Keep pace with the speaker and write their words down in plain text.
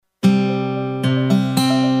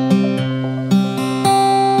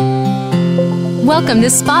Welcome to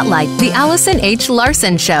Spotlight, the Allison H.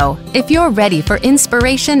 Larson Show. If you're ready for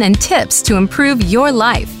inspiration and tips to improve your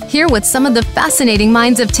life, hear what some of the fascinating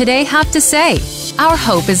minds of today have to say. Our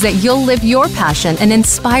hope is that you'll live your passion and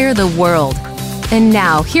inspire the world. And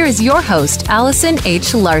now, here is your host, Allison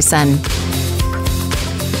H. Larson.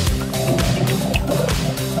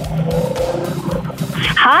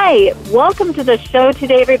 Hi, welcome to the show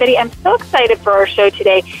today, everybody. I'm so excited for our show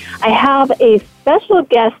today. I have a special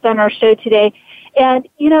guest on our show today. And,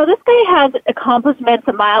 you know, this guy has accomplishments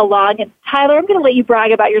a mile long. And, Tyler, I'm going to let you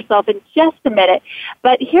brag about yourself in just a minute.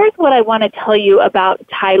 But here's what I want to tell you about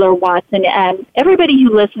Tyler Watson. And everybody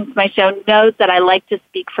who listens to my show knows that I like to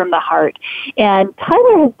speak from the heart. And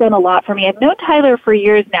Tyler has done a lot for me. I've known Tyler for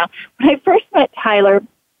years now. When I first met Tyler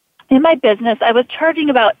in my business, I was charging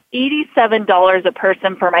about $87 a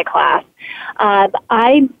person for my class.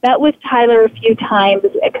 I met with Tyler a few times,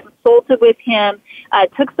 I consulted with him,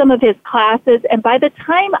 took some of his classes, and by the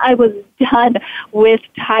time I was done with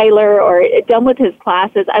Tyler or done with his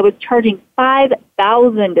classes, I was charging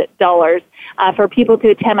 $5,000 for people to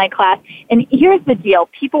attend my class. And here's the deal.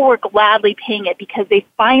 People were gladly paying it because they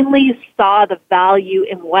finally saw the value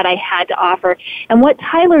in what I had to offer. And what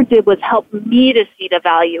Tyler did was help me to see the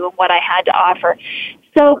value in what I had to offer.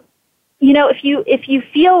 So, you know, if you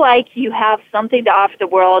feel like you have something to offer the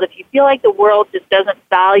world, if you feel like the world just doesn't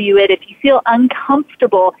value it, if you feel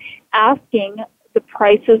uncomfortable asking the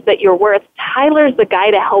prices that you're worth, Tyler's the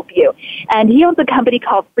guy to help you. And he owns a company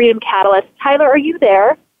called Freedom Catalyst. Tyler, are you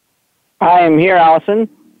there? I am here, Allison.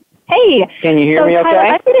 Hey. Can you hear me okay?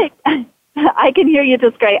 Tyler, I can hear you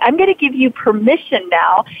just great. I'm going to give you permission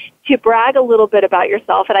now to brag a little bit about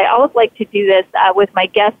yourself, and I always like to do this with my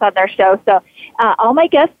guests on their show. So all my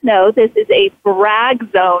guests know this is a brag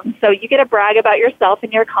zone, so you get to brag about yourself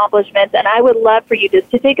and your accomplishments, and I would love for you just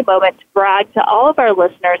to take a moment to brag to all of our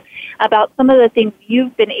listeners about some of the things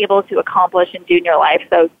you've been able to accomplish and do in your life.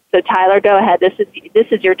 So Tyler, go ahead. This is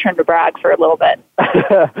your turn to brag for a little bit.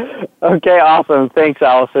 Okay, awesome. Thanks,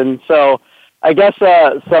 Allison. So I guess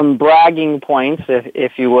some bragging points,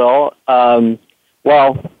 if you will.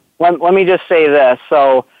 Let me just say this.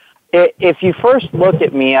 So if you first look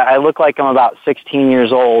at me, I look like I'm about 16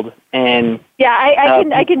 years old. And yeah,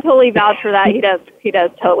 I can totally vouch for that. He does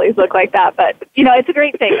totally look like that. But, you know, it's a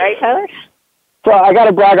great thing, right, Tyler? So I got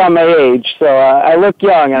to brag on my age. So I look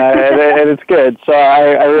young, and it's good. So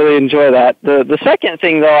I really enjoy that. The second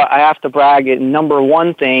thing, though, I have to brag, number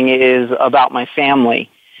one thing is about my family.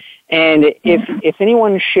 And if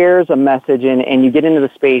anyone shares a message and you get into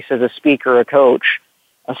the space as a speaker or a coach,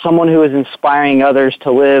 someone who is inspiring others to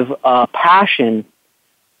live passion,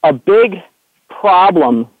 a big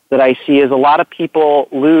problem that I see is a lot of people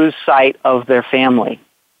lose sight of their family.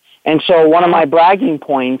 And so one of my bragging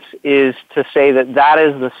points is to say that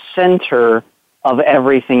is the center of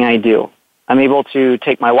everything I do. I'm able to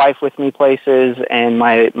take my wife with me places, and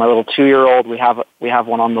my little 2-year-old, we have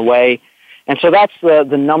one on the way. And so that's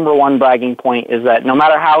the number one bragging point, is that no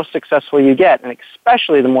matter how successful you get, and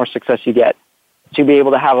especially the more success you get, to be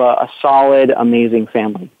able to have a solid, amazing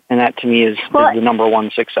family. And that, to me, is the number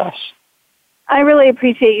one success. I really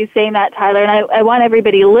appreciate you saying that, Tyler. And I want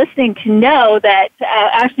everybody listening to know that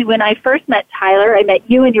actually when I first met Tyler, I met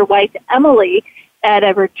you and your wife, Emily, at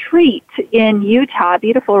a retreat in Utah,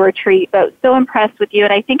 beautiful retreat, but so impressed with you.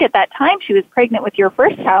 And I think at that time she was pregnant with your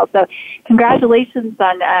first child. So congratulations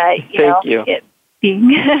on, Thank you.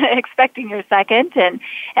 Being expecting your second. And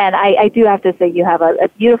I do have to say you have a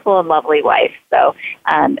beautiful and lovely wife. So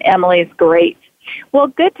Emily's great. Well,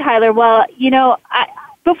 good, Tyler. Well, you know,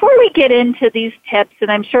 before we get into these tips,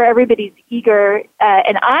 and I'm sure everybody's eager,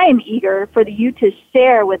 and I'm eager for you to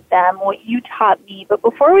share with them what you taught me. But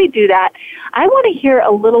before we do that, I want to hear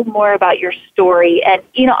a little more about your story. And,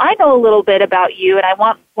 you know, I know a little bit about you, and I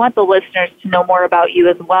want the listeners to know more about you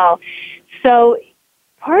as well. So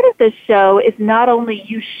part of this show is not only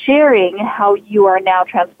you sharing how you are now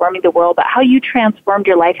transforming the world, but how you transformed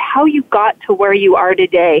your life, how you got to where you are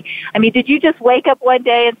today. I mean, did you just wake up one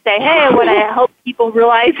day and say, hey, I want to help people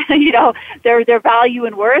realize, you know, their value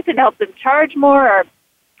and worth and help them charge more? Or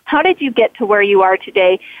how did you get to where you are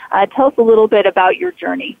today? Tell us a little bit about your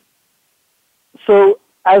journey. So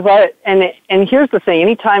and here's the thing,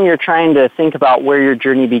 anytime you're trying to think about where your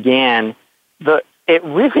journey began, it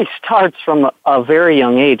really starts from a very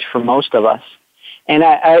young age for most of us. And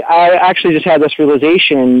I actually just had this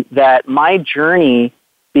realization that my journey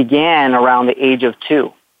began around the age of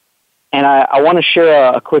 2. And I want to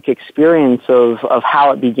share a quick experience of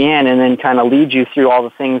how it began, and then kind of lead you through all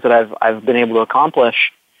the things that I've been able to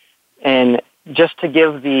accomplish. And just to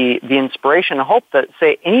give the inspiration, the hope that,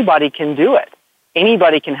 say, anybody can do it.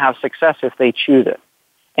 anybody can have success if they choose it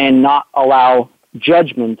and not allow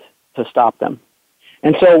judgment to stop them.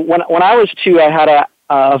 And so when I was 2, I had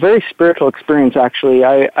a very spiritual experience, actually.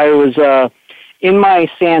 I was in my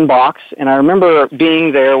sandbox, and I remember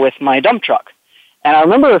being there with my dump truck. And I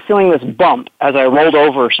remember feeling this bump as I rolled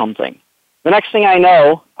over something. The next thing I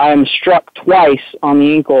know, I'm struck twice on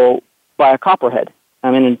the ankle by a copperhead.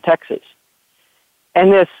 I'm in Texas.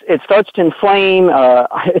 And it starts to inflame.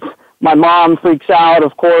 My mom freaks out,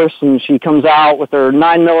 of course, and she comes out with her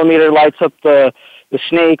 9mm, lights up the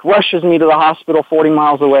snake, rushes me to the hospital 40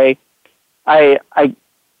 miles away. I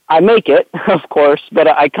make it, of course, but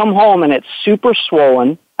I come home and it's super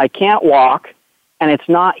swollen. I can't walk, and it's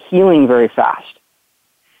not healing very fast.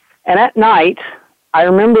 And at night, I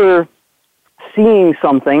remember seeing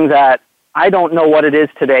something that I don't know what it is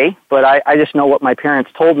today, but I just know what my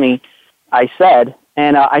parents told me I said.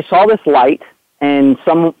 And I saw this light and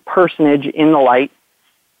some personage in the light.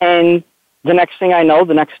 And the next thing I know,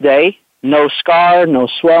 the next day, no scar, no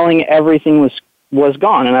swelling, everything was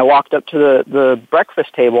gone. And I walked up to the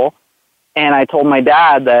breakfast table, and I told my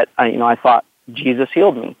dad that, I thought Jesus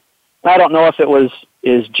healed me. And I don't know if it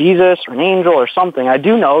is Jesus or an angel or something. I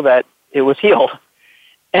do know that it was healed.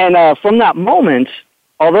 And from that moment,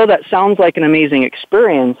 although that sounds like an amazing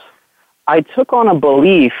experience, I took on a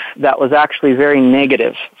belief that was actually very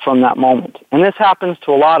negative from that moment. And this happens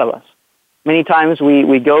to a lot of us. Many times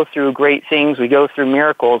we go through great things, we go through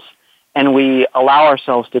miracles, and we allow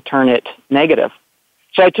ourselves to turn it negative.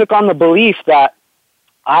 So I took on the belief that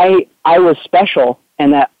I was special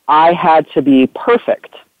and that I had to be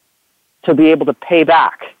perfect to be able to pay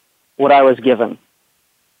back what I was given.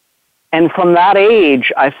 And from that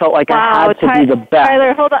age, I felt like I had to be the best.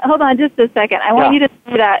 Tyler, hold on just a second. I want you to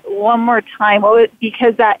say that one more time,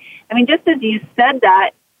 because just as you said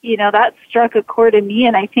that, that struck a chord in me,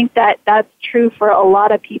 and I think that that's true for a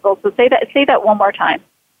lot of people. So say that one more time.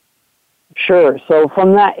 Sure. So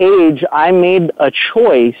from that age, I made a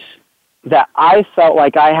choice that I felt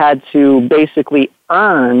like I had to basically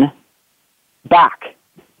earn back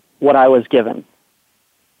what I was given.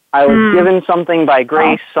 I was given something by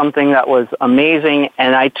grace, something that was amazing,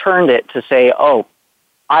 and I turned it to say, oh,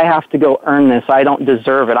 I have to go earn this. I don't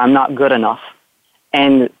deserve it. I'm not good enough.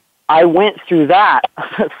 And I went through that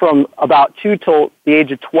from about 2 till the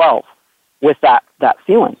age of 12 with that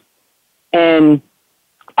feeling. And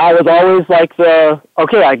I was always like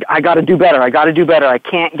I got to do better. I got to do better. I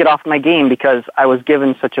can't get off my game because I was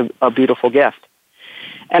given such a beautiful gift.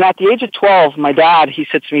 And at the age of 12, my dad, he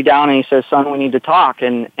sits me down and he says, son, we need to talk.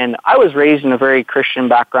 And I was raised in a very Christian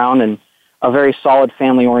background and a very solid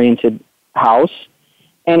family-oriented house.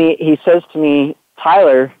 And he says to me,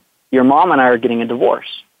 Tyler, your mom and I are getting a divorce.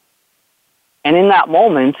 And in that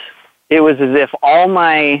moment, it was as if all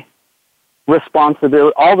the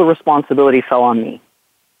responsibility fell on me.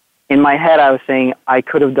 In my head, I was saying, I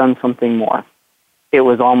could have done something more. It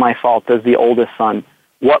was all my fault as the oldest son.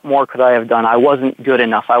 What more could I have done? I wasn't good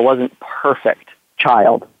enough. I wasn't perfect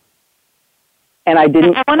child. And I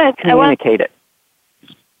didn't communicate it.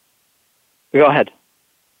 Go ahead.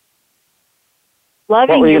 Loving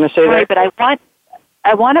what were you going to say there? But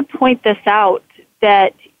I want to point this out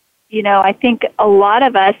that, I think a lot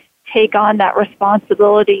of us take on that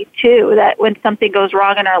responsibility too, that when something goes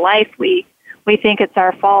wrong in our life, we think it's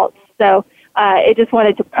our fault. So I just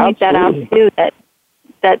wanted to point that out too, that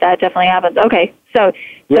definitely happens. Okay, so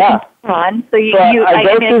on. So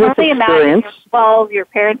I can only imagine you're 12, your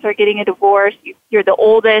parents are getting a divorce, you're the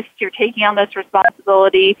oldest, you're taking on this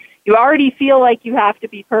responsibility, you already feel like you have to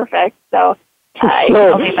be perfect, so I can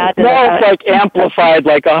only imagine. No, it's like amplified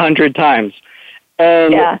like 100 times.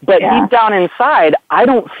 But deep down inside, I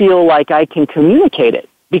don't feel like I can communicate it,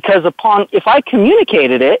 because if I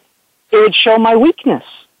communicated it, it would show my weakness.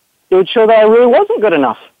 It would show that I really wasn't good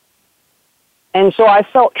enough. And so I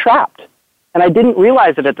felt trapped, and I didn't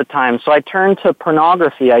realize it at the time. So I turned to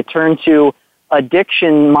pornography. I turned to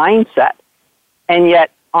addiction mindset. And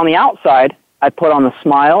yet, on the outside, I put on the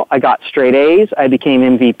smile. I got straight A's. I became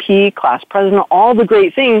MVP, class president, all the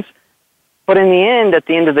great things. But in the end, at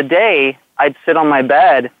the end of the day, I'd sit on my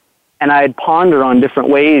bed, and I'd ponder on different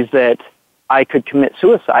ways that I could commit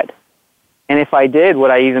suicide. And if I did,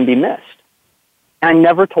 would I even be missed? And I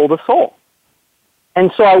never told a soul.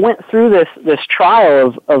 And so I went through this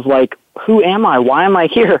trial of like, who am I? Why am I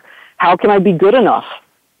here? How can I be good enough?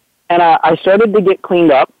 And I started to get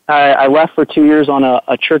cleaned up. I left for 2 years on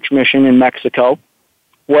a church mission in Mexico,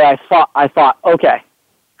 where I thought, okay,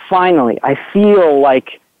 finally, I feel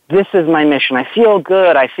like this is my mission. I feel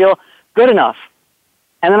good. I feel good enough.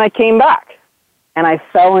 And then I came back, and I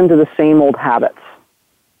fell into the same old habits.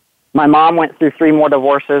 My mom went through 3 more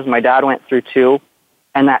divorces. My dad went through 2.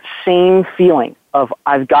 And that same feeling of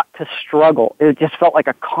I've got to struggle, it just felt like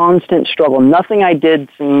a constant struggle. Nothing I did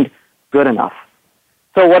seemed good enough.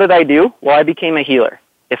 So what did I do? Well, I became a healer.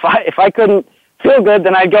 If I couldn't feel good,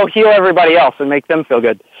 then I'd go heal everybody else and make them feel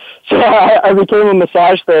good. So I became a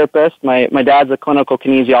massage therapist. My dad's a clinical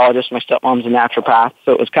kinesiologist. My stepmom's a naturopath.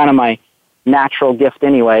 So it was kind of my natural gift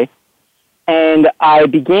anyway. And I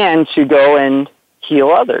began to go and heal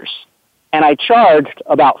others. And I charged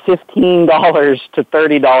about $15 to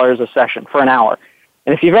 $30 a session for an hour.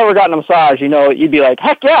 And if you've ever gotten a massage, you know, you'd be like,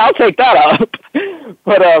 heck yeah, I'll take that up.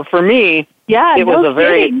 But for me, it was a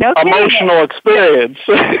very emotional experience.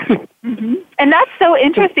 Mm-hmm. And that's so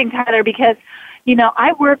interesting, Tyler, because, you know,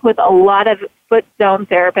 I work with a lot of foot zone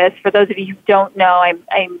therapists. For those of you who don't know,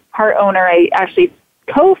 I'm part owner. I actually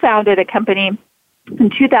co-founded a company in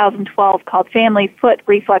 2012 called Family Foot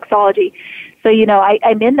Reflexology. So, you know,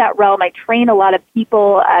 I'm in that realm. I train a lot of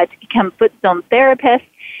people to become foot zone therapists.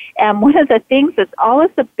 And one of the things that's always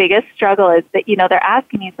the biggest struggle is that, you know, they're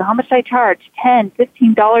asking me, so how much do I charge? $10,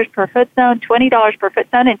 $15 per foot zone, $20 per foot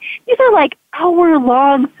zone. And these are like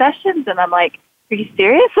hour-long sessions. And I'm like, are you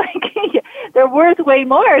serious? Like, they're worth way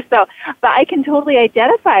more. So, but I can totally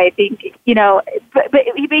identify, I think, you know, but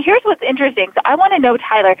here's what's interesting. So I want to know,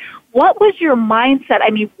 Tyler, what was your mindset? I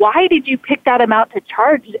mean, why did you pick that amount to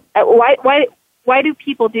charge? Why do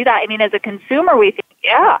people do that? I mean, as a consumer, we think,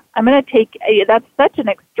 yeah, I'm going to take, that's such an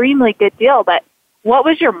extremely good deal. But what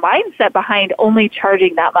was your mindset behind only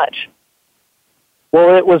charging that much?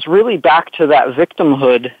 Well, it was really back to that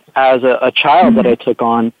victimhood as a child that I took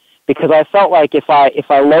on, because I felt like if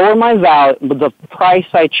I lower my value, the price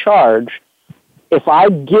I charge, if I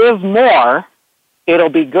give more, it'll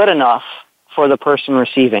be good enough for the person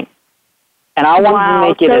receiving. And I wanted to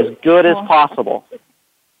make it as good as possible.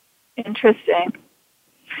 Interesting.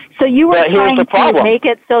 So you were trying to make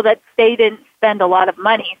it so that they didn't spend a lot of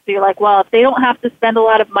money. So you're like, well, if they don't have to spend a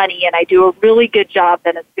lot of money and I do a really good job,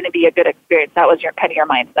 then it's going to be a good experience. That was your kind of your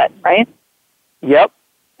mindset, right? Yep.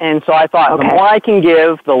 And so I thought, the more I can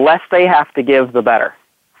give, the less they have to give, the better.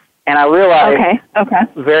 And I realized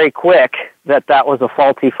very quick that was a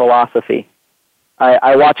faulty philosophy.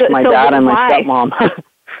 I watched my dad and my stepmom.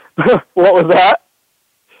 What was that?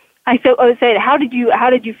 I said, how did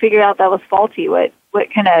you figure out that was faulty? What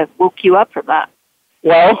kind of woke you up from that?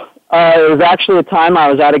 Well, it was actually a time I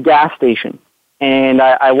was at a gas station, and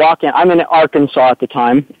I walk in. I'm in Arkansas at the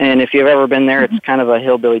time, and if you've ever been there, it's kind of a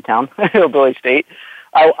hillbilly town, hillbilly state.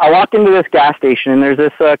 I walk into this gas station, and there's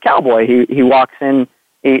this cowboy. He walks in.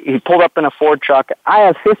 He pulled up in a Ford truck. I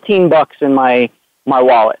have $15 in my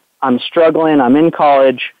wallet. I'm struggling. I'm in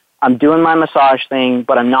college. I'm doing my massage thing,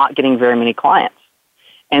 but I'm not getting very many clients.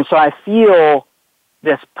 And so I feel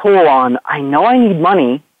this pull on, I know I need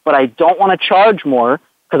money, but I don't want to charge more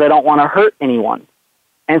because I don't want to hurt anyone.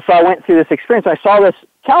 And so I went through this experience. I saw this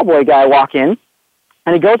cowboy guy walk in,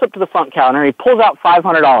 and he goes up to the front counter, he pulls out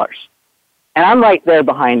 $500. And I'm right there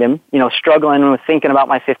behind him, you know, struggling with thinking about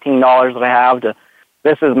my $15 that I have.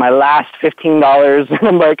 This is my last $15. And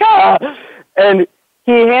I'm like, And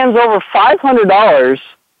he hands over $500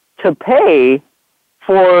 to pay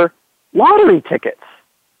for lottery tickets.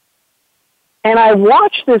 And I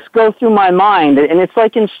watch this go through my mind, and it's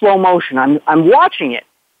like in slow motion. I'm watching it,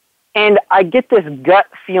 and I get this gut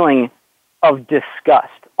feeling of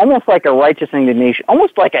disgust, almost like a righteous indignation,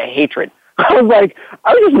 almost like a hatred. I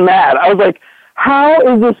was just mad. I was like, how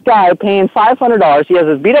is this guy paying $500? He has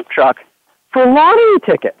his beat-up truck for lottery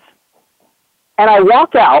tickets. And I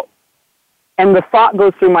walk out, and the thought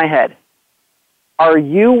goes through my head, are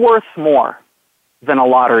you worth more than a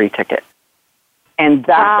lottery ticket? And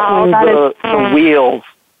that's when the wheels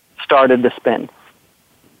started to spin.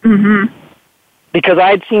 Mm-hmm. Because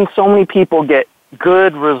I'd seen so many people get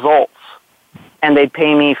good results, and they'd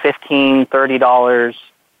pay me $15, $30,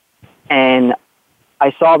 and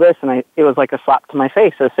I saw this, and it was like a slap to my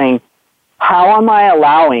face. I was saying, how am I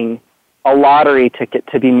allowing a lottery ticket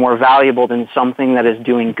to be more valuable than something that is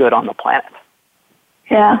doing good on the planet?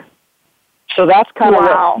 Yeah. So that's kind of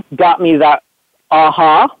what got me that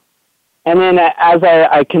aha. And then as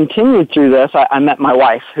I continued through this, I met my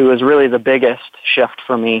wife, who was really the biggest shift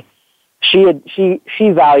for me.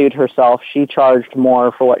 She valued herself. She charged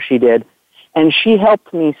more for what she did. And she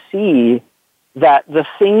helped me see that the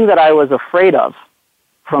thing that I was afraid of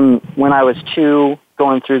from when I was 2,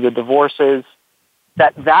 going through the divorces,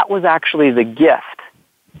 that was actually the gift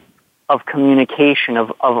of communication,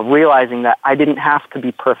 of realizing that I didn't have to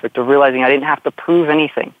be perfect, of realizing I didn't have to prove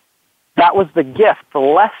anything. That was the gift, the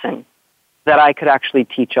lesson that I could actually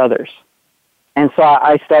teach others. And so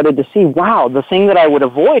I started to see, wow, the thing that I would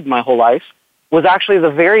avoid my whole life was actually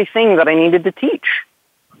the very thing that I needed to teach.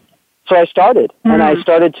 So I started, and I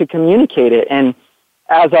started to communicate it. And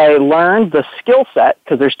as I learned the skill set,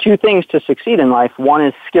 because there's two things to succeed in life. One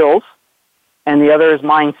is skills, and the other is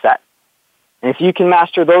mindset. And if you can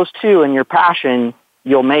master those two in your passion,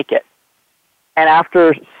 you'll make it. And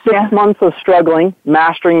after 6 months of struggling,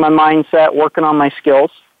 mastering my mindset, working on my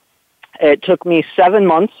skills, it took me 7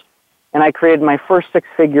 months, and I created my first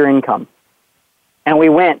six-figure income. And we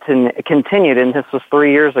went and continued, and this was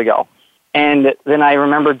 3 years ago. And then I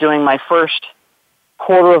remember doing my first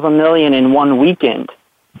 $250,000 in one weekend.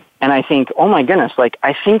 And I think, oh my goodness, like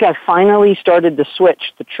I think I finally started to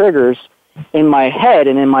switch the triggers in my head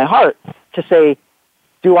and in my heart to say,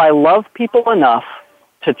 do I love people enough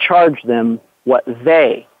to charge them what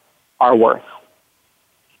they are worth?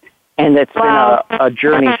 And it's been a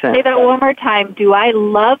journey since. Say that one more time. Do I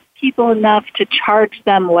love people enough to charge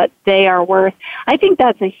them what they are worth? I think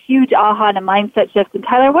that's a huge aha and a mindset shift. And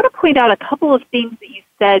Tyler, I want to point out a couple of things that you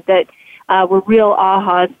said that were real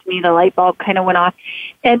ahas to me. The light bulb kind of went off.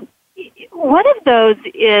 And one of those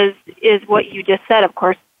is what you just said, of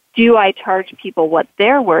course. Do I charge people what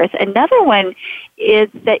they're worth? Another one is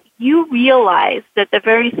that you realize that the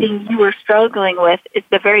very thing you were struggling with is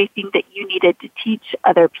the very thing that you needed to teach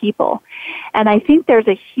other people. And I think there's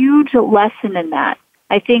a huge lesson in that.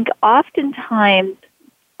 I think oftentimes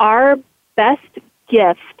our best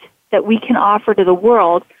gift that we can offer to the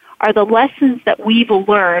world are the lessons that we've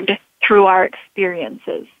learned through our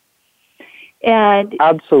experiences. And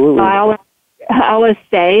absolutely. I always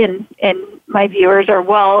say, and my viewers are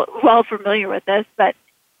well familiar with this, but,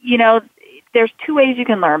 you know, there's two ways you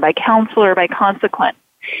can learn, by counsel or by consequence.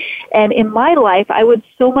 And in my life, I would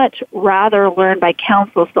so much rather learn by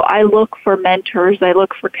counsel. So I look for mentors, I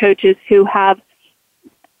look for coaches who have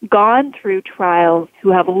gone through trials,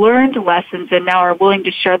 who have learned lessons and now are willing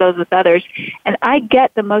to share those with others. And I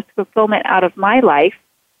get the most fulfillment out of my life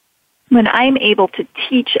when I'm able to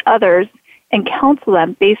teach others and counsel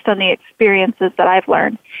them based on the experiences that I've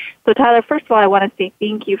learned. So Tyler, first of all, I want to say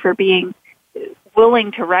thank you for being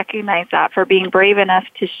willing to recognize that, for being brave enough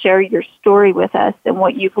to share your story with us and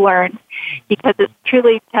what you've learned, because it's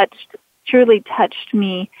truly touched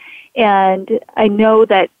me. And I know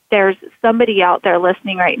that there's somebody out there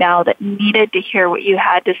listening right now that needed to hear what you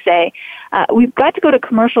had to say. We've got to go to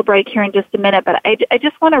commercial break here in just a minute, but I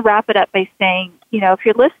just want to wrap it up by saying, you know, if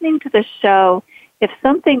you're listening to the show, if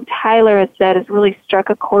something Tyler has said has really struck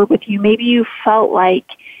a chord with you, maybe you felt like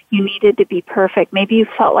you needed to be perfect, maybe you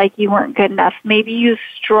felt like you weren't good enough, maybe you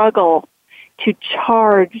struggle to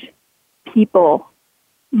charge people,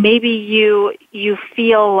 maybe you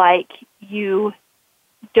feel like you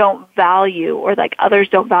don't value or like others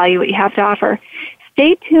don't value what you have to offer,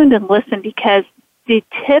 stay tuned and listen, because the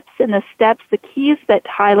tips and the steps, the keys that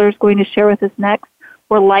Tyler is going to share with us next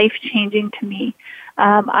were life-changing to me.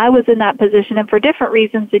 I was in that position, and for different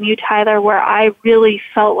reasons than you, Tyler, where I really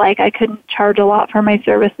felt like I couldn't charge a lot for my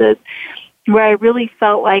services, where I really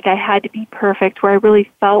felt like I had to be perfect, where I really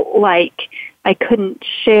felt like I couldn't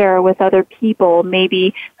share with other people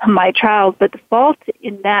maybe my trials. But the fault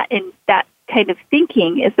in that kind of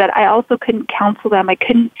thinking is that I also couldn't counsel them. I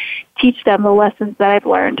couldn't teach them the lessons that I've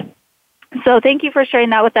learned. So thank you for sharing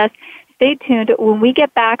that with us. Stay tuned. When we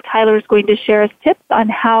get back, Tyler is going to share us tips on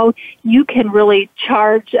how you can really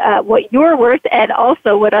charge what you're worth and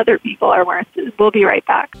also what other people are worth. We'll be right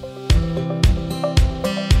back.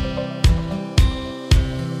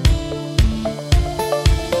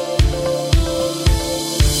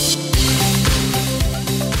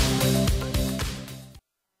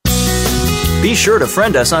 Be sure to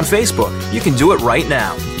friend us on Facebook. You can do it right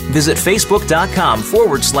now. Visit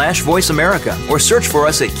Facebook.com/Voice America or search for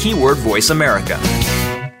us at keyword Voice America.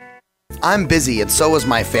 I'm busy and so is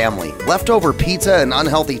my family. Leftover pizza and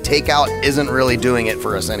unhealthy takeout isn't really doing it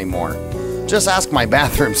for us anymore. Just ask my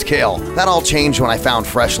bathroom scale. That all changed when I found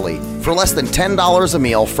Freshly. For less than $10 a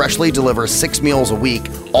meal, Freshly delivers 6 meals a week,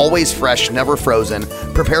 always fresh, never frozen,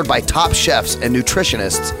 prepared by top chefs and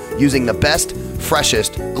nutritionists using the best,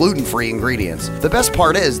 freshest, gluten-free ingredients. The best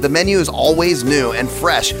part is the menu is always new and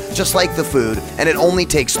fresh, just like the food, and it only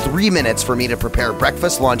takes 3 minutes for me to prepare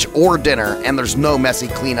breakfast, lunch, or dinner, and there's no messy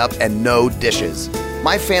cleanup and no dishes.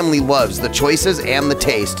 My family loves the choices and the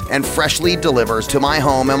taste, and Freshly delivers to my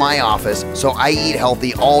home and my office, so I eat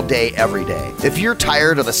healthy all day, every day. If you're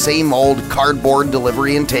tired of the same old cardboard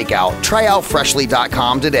delivery and takeout, try out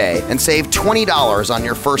Freshly.com today and save $20 on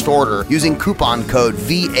your first order using coupon code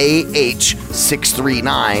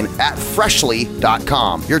VAH639 at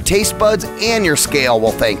Freshly.com. Your taste buds and your scale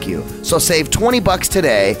will thank you. So save $20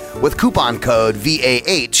 today with coupon code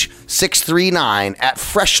VAH639 at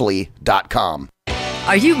Freshly.com.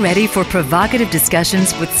 Are you ready for provocative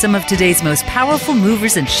discussions with some of today's most powerful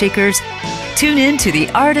movers and shakers? Tune in to The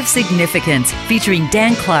Art of Significance, featuring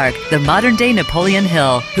Dan Clark, the modern-day Napoleon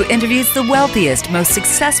Hill, who interviews the wealthiest, most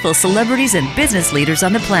successful celebrities and business leaders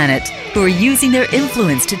on the planet who are using their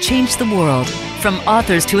influence to change the world. From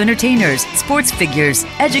authors to entertainers, sports figures,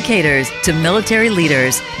 educators to military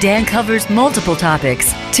leaders, Dan covers multiple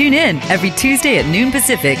topics. Tune in every Tuesday at noon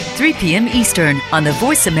Pacific, 3 p.m. Eastern on the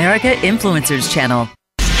Voice America Influencers channel.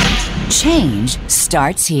 Change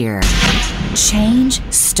starts here. Change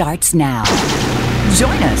starts now.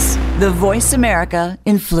 Join us, the Voice America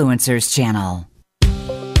Influencers channel.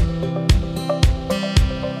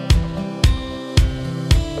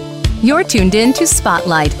 You're tuned in to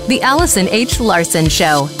Spotlight, the Allison H. Larson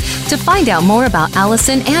Show. To find out more about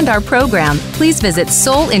Allison and our program, please visit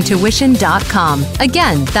soulintuition.com.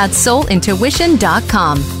 Again, that's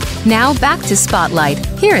soulintuition.com. Now back to Spotlight.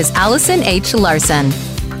 Here is Allison H. Larson.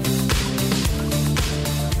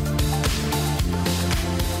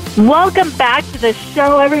 Welcome back to the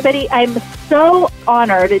show, everybody. I'm so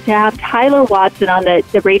honored to have Tyler Watson on the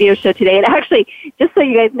radio show today. And actually, just so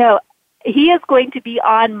you guys know, he is going to be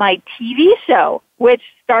on my TV show, which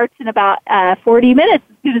starts in about 40 minutes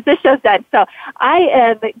as soon as this show's done. So I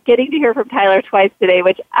am getting to hear from Tyler twice today,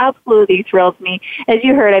 which absolutely thrills me. As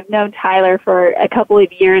you heard, I've known Tyler for a couple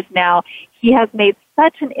of years now. He has made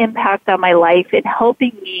such an impact on my life in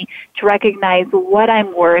helping me to recognize what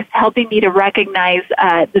I'm worth, helping me to recognize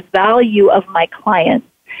the value of my clients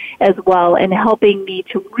as well, and helping me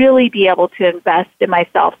to really be able to invest in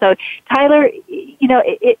myself. So, Tyler, you know,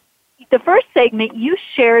 the first segment, you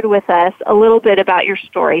shared with us a little bit about your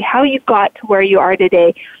story, how you got to where you are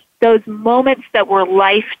today, those moments that were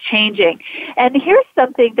life-changing. And here's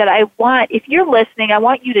something that I want, if you're listening, I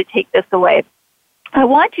want you to take this away. I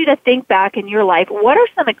want you to think back in your life, what are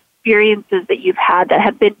some experiences that you've had that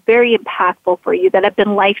have been very impactful for you, that have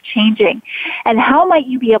been life-changing? And how might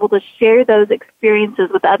you be able to share those experiences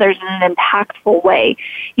with others in an impactful way?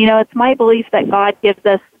 You know, it's my belief that God gives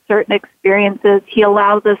us certain experiences. He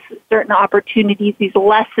allows us certain opportunities, these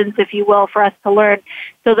lessons, if you will, for us to learn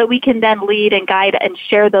so that we can then lead and guide and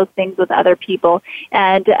share those things with other people.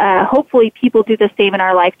 And hopefully people do the same in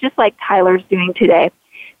our life, just like Tyler's doing today.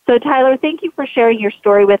 So, Tyler, thank you for sharing your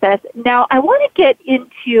story with us. Now, I want to get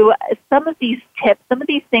into some of these tips, some of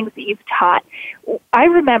these things that you've taught. I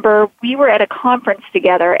remember we were at a conference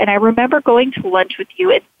together, and I remember going to lunch with you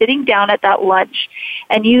and sitting down at that lunch,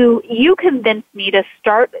 and you convinced me to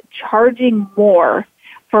start charging more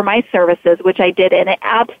for my services, which I did, and it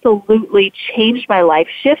absolutely changed my life,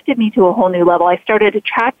 shifted me to a whole new level. I started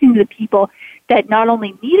attracting the people that not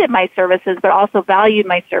only needed my services, but also valued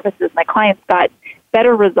my services. My clients got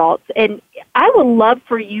better results. And I would love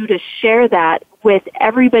for you to share that with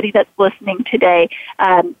everybody that's listening today.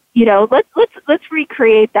 You know, let's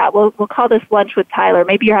recreate that. We'll call this Lunch with Tyler.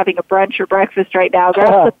 Maybe you're having a brunch or breakfast right now.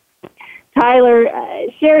 Tyler,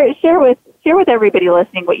 share with everybody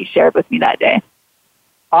listening what you shared with me that day.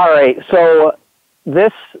 All right. So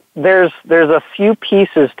there's a few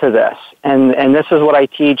pieces to this, and this is what I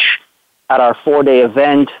teach at our 4-day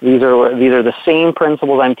event. These are the same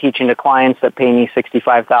principles I'm teaching to clients that pay me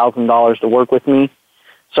 $65,000 to work with me.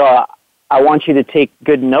 So I want you to take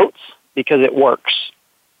good notes because it works.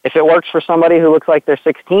 If it works for somebody who looks like they're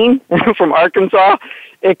 16 from Arkansas,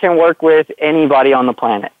 it can work with anybody on the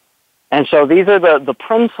planet. And so these are the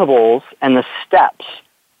principles and the steps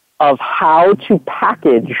of how to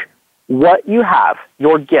package what you have,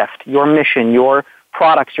 your gift, your mission, your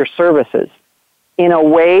products, your services, in a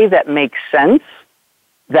way that makes sense,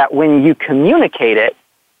 that when you communicate it,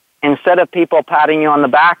 instead of people patting you on the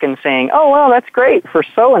back and saying, oh, well, that's great for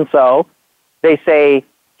so-and-so, they say,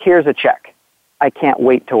 here's a check. I can't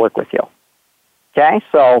wait to work with you. Okay,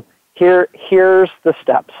 so here's the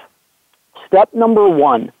steps. Step number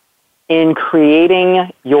 1 in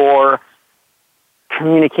creating your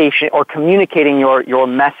communication or communicating your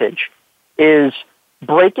message is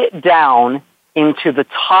break it down into the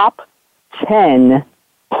top 10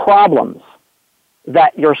 problems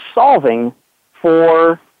that you're solving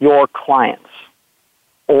for your clients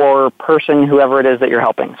or person, whoever it is that you're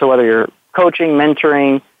helping. So whether you're coaching,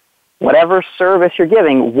 mentoring, whatever service you're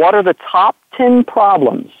giving, what are the top 10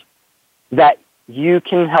 problems that you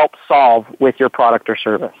can help solve with your product or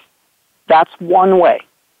service? That's one way,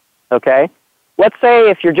 okay? Let's say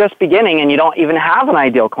if you're just beginning and you don't even have an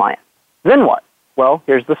ideal client, then what? Well,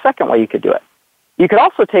 here's the second way you could do it. You could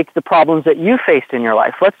also take the problems that you faced in your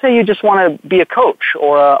life. Let's say you just want to be a coach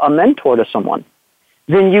or a mentor to someone.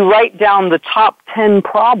 Then you write down the top 10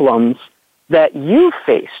 problems that you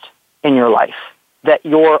faced in your life that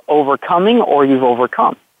you're overcoming or you've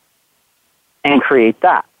overcome, and create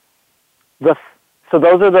that. So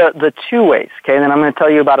those are the two ways, okay? And then I'm going to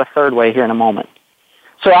tell you about a third way here in a moment.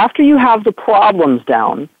 So after you have the problems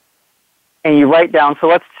down and you write down, so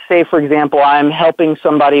let's say, for example, I'm helping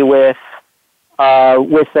somebody with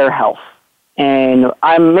their health, and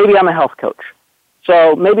maybe I'm a health coach.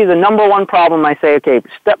 So maybe the number one problem I say, okay,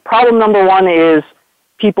 problem number one is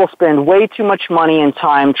people spend way too much money and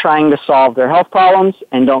time trying to solve their health problems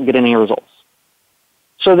and don't get any results.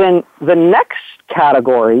 So then the next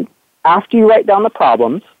category, after you write down the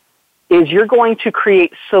problems, is you're going to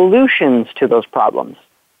create solutions to those problems.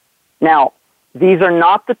 Now, these are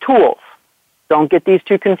not the tools. Don't get these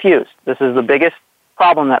too confused. This is the biggest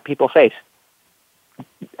problem that people face.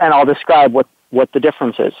 And I'll describe what the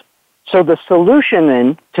difference is. So the solution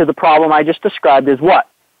then to the problem I just described is what?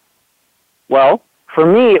 Well, for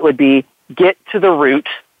me, it would be get to the root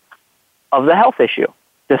of the health issue.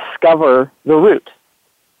 Discover the root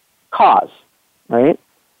cause, right?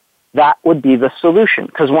 That would be the solution,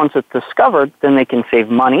 because once it's discovered, then they can save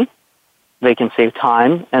money, they can save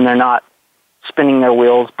time, and they're not spinning their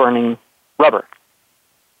wheels, burning rubber.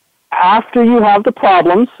 After you have the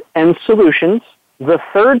problems and solutions, the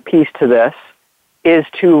third piece to this is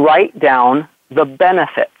to write down the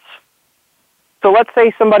benefits. So let's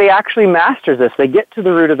say somebody actually masters this. They get to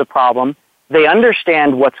the root of the problem. They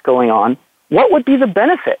understand what's going on. What would be the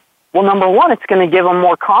benefit? Well, number one, it's going to give them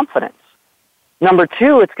more confidence. Number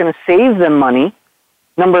two, it's going to save them money.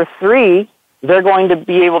 Number three, they're going to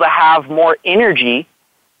be able to have more energy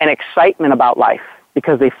and excitement about life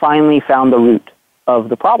because they finally found the root of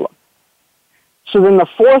the problem. So then the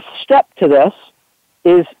fourth step to this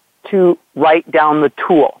is to write down the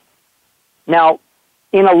tool. Now,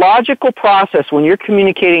 in a logical process, when you're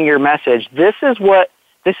communicating your message, this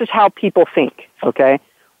is how people think, okay?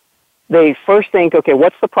 They first think, okay,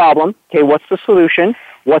 what's the problem? Okay, what's the solution?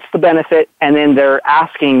 What's the benefit? And then they're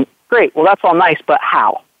asking, great, well, that's all nice, but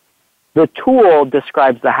how? The tool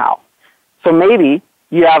describes the how. So maybe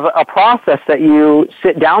you have a process that you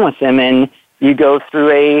sit down with them and you go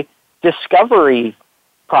through a discovery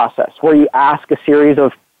process where you ask a series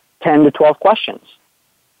of 10 to 12 questions.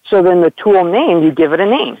 So then the tool name, you give it a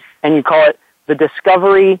name, and you call it the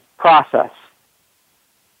discovery process.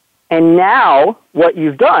 And now what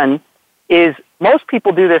you've done is most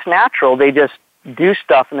people do this natural. They just do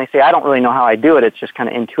stuff and they say, I don't really know how I do it. It's just kind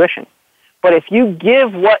of intuition. But if you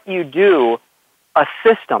give what you do a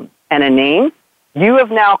system and a name, you have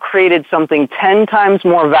now created something 10 times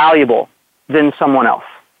more valuable than someone else,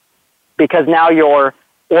 because now you're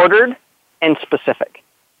ordered and specific.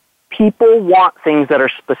 People want things that are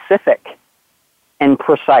specific and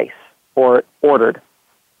precise or ordered.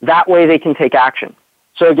 That way they can take action.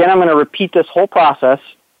 So again, I'm going to repeat this whole process.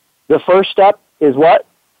 The first step is what?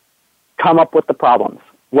 Come up with the problems,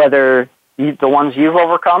 whether the ones you've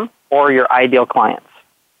overcome or your ideal clients.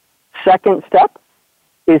 Second step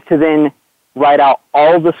is to then write out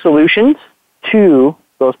all the solutions to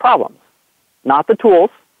those problems. Not the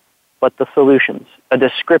tools, but the solutions, a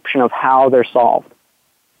description of how they're solved.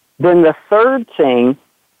 Then the third thing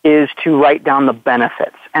is to write down the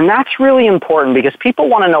benefits. And that's really important because people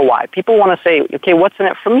want to know why. People want to say, okay, what's in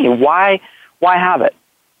it for me? Why have it?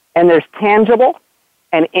 And there's tangible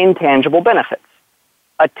and intangible benefits.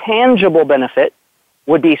 A tangible benefit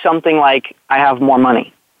would be something like, I have more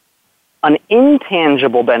money. An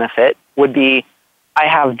intangible benefit would be, I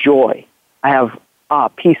have joy. I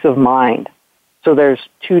have peace of mind. So there's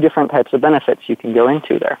two different types of benefits you can go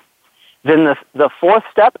into there. Then the fourth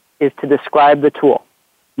step is to describe the tool.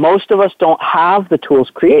 Most of us don't have the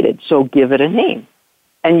tools created, so give it a name.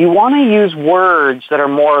 And you want to use words that are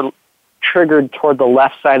more triggered toward the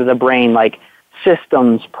left side of the brain, like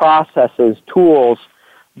systems, processes, tools,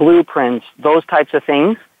 blueprints, those types of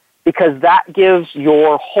things, because that gives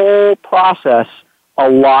your whole process a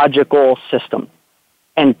logical system.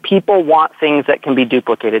 And people want things that can be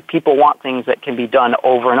duplicated. People want things that can be done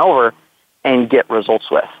over and over and get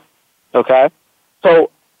results with. Okay?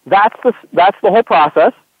 So that's the whole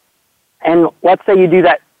process. And let's say you do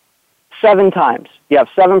that 7 times. You have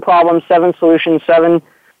 7 problems, 7 solutions, 7,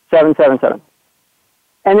 7, 7, 7.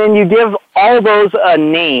 And then you give all those a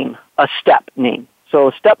name, a step name.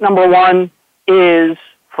 So step number 1 is,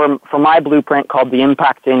 for my blueprint, called the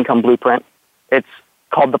Impact to Income Blueprint. It's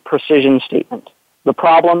called the precision statement. The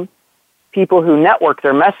problem, people who network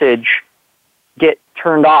their message get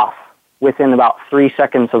turned off within about 3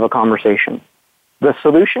 seconds of a conversation. The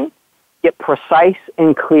solution, get precise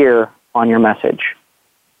and clear on your message.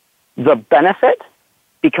 The benefit,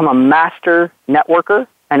 become a master networker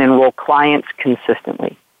and enroll clients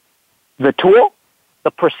consistently. The tool,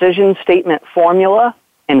 the precision statement formula,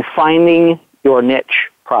 and finding your niche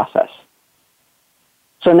process.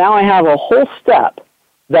 So now I have a whole step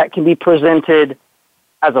that can be presented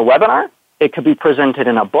as a webinar. It could be presented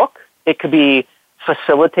in a book. It could be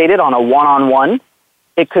facilitated on a one-on-one.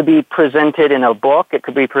 It could be presented in a book. It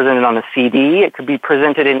could be presented on a CD. It could be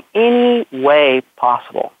presented in any way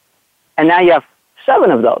possible. And now you have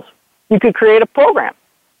 7 of those. You could create a program.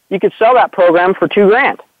 You could sell that program for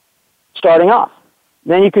 $2,000 starting off.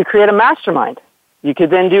 Then you could create a mastermind. You could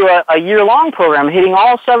then do a year-long program hitting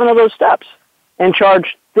all 7 of those steps and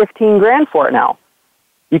charge $15,000 for it now.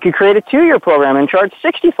 You could create a 2-year program and charge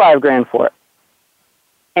 $65,000 for it.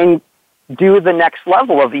 And do the next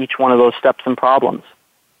level of each one of those steps and problems.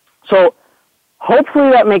 So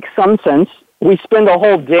hopefully that makes some sense. We spend a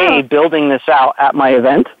whole day building this out at my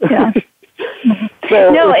event. Yeah.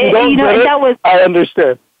 So no, that was... I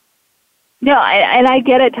understood. No, and I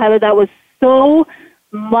get it, Tyler. That was so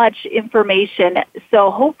much information.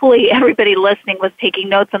 So hopefully everybody listening was taking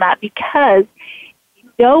notes on that, because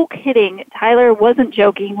no kidding, Tyler wasn't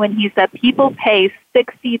joking when he said people pay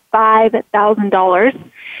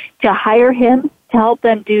 $65,000 to hire him to help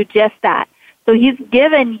them do just that. So he's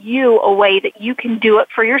given you a way that you can do it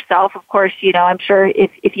for yourself. Of course, I'm sure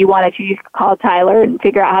if you wanted to, you could call Tyler and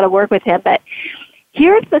figure out how to work with him. But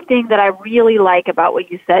here's the thing that I really like about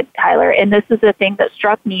what you said, Tyler, and this is the thing that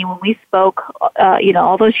struck me when we spoke,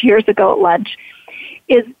 all those years ago at lunch,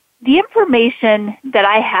 is the information that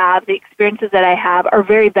I have, the experiences that I have are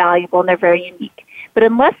very valuable and they're very unique. But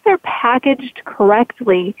unless they're packaged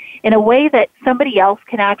correctly in a way that somebody else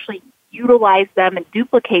can actually utilize them and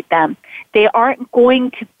duplicate them, they aren't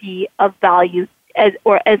going to be of value as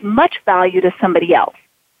much value to somebody else.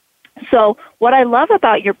 So what I love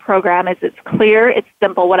about your program is it's clear, it's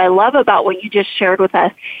simple. What I love about what you just shared with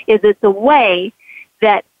us is it's a way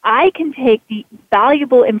that I can take the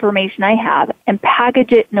valuable information I have and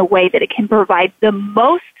package it in a way that it can provide the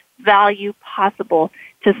most value possible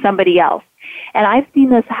to somebody else. And I've seen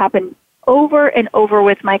this happen over and over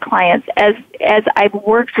with my clients as I've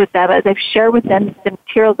worked with them, as I've shared with them the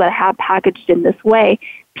materials that I have packaged in this way.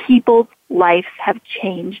 People's lives have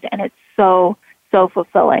changed, and it's so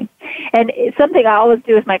fulfilling. And it's something I always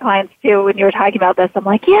do with my clients too. When you were talking about this, I'm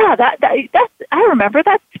like, yeah, that's I remember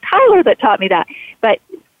that's Tyler that taught me that. But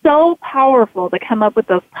it's so powerful to come up with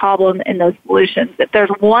those problems and those solutions. If there's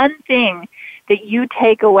one thing that you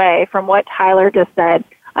take away from what Tyler just said,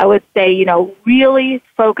 I would say, really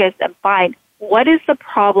focus and find what is the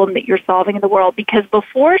problem that you're solving in the world. Because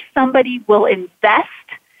before somebody will invest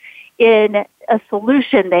in a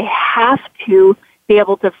solution, they have to be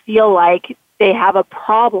able to feel like they have a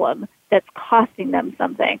problem that's costing them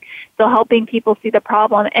something. So helping people see the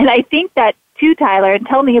problem. And I think that too, Tyler, and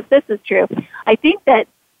tell me if this is true, I think that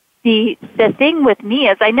the thing with me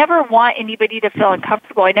is I never want anybody to feel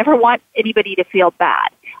uncomfortable. I never want anybody to feel bad.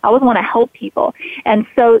 I always want to help people. And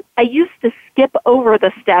so I used to skip over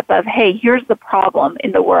the step of, hey, here's the problem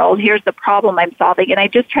in the world. Here's the problem I'm solving. And I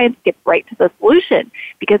just try and skip right to the solution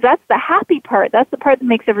because that's the happy part. That's the part that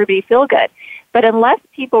makes everybody feel good. But unless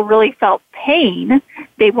people really felt pain,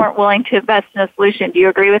 they weren't willing to invest in a solution. Do you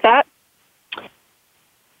agree with that?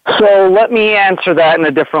 So let me answer that in a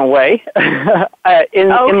different way. In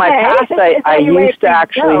my past, I used to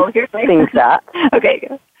actually think that. Okay.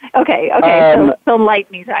 So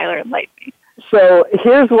enlighten me, Tyler. Enlighten me. So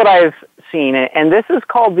here's what I've seen, and this is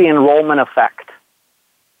called the enrollment effect.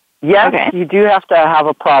 Yes, you do have to have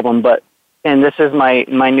a problem, and this is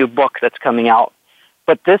my new book that's coming out.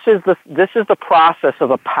 But this is the process of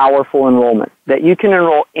a powerful enrollment that you can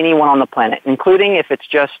enroll anyone on the planet, including if it's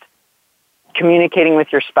just communicating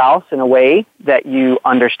with your spouse in a way that you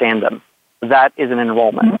understand them. That is an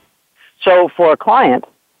enrollment. Mm-hmm. So for a client,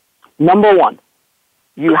 number one,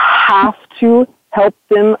 you have to help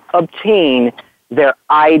them obtain their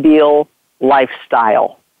ideal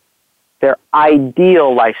lifestyle. Their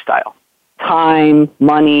ideal lifestyle. Time,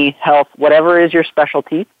 money, health, whatever is your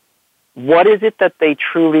specialty. What is it that they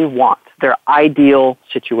truly want? Their ideal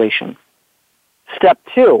situation. Step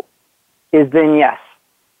 2 is then, yes,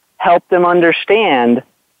 help them understand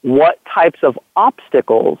what types of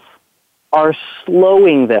obstacles are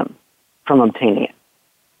slowing them from obtaining it.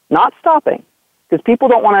 not stopping, because people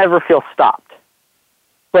don't want to ever feel stopped,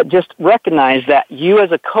 but just recognize that you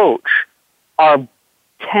as a coach are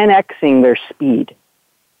 10xing their speed.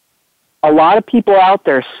 A lot of people out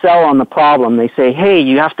there sell on the problem. They say, hey,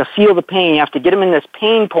 you have to feel the pain. You have to get them in this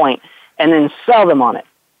pain point and then sell them on it.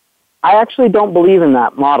 I actually don't believe in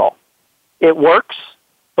that model. It works,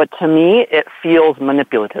 but to me, it feels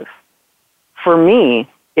manipulative. For me,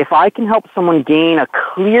 if I can help someone gain a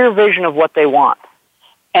clear vision of what they want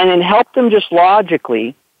and then help them just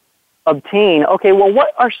logically obtain, okay, well,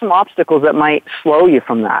 what are some obstacles that might slow you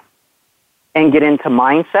from that? And get into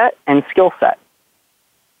mindset and skill set.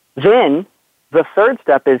 Then the third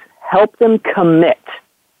step is help them commit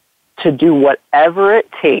to do whatever it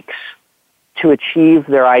takes to achieve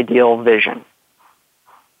their ideal vision.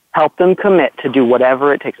 Help them commit to do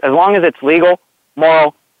whatever it takes, as long as it's legal,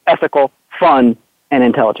 moral, ethical, fun, and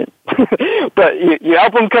intelligent. But you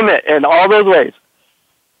help them commit in all those ways.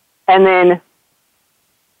 And then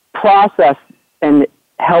process and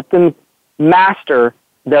help them master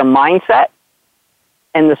their mindset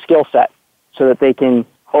and the skill set so that they can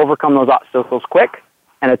overcome those obstacles quick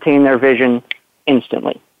and attain their vision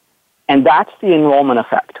instantly. And that's the enrollment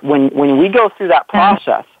effect. When we go through that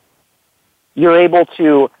process, you're able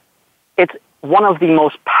to, it's one of the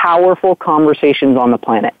most powerful conversations on the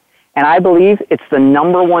planet. And I believe it's the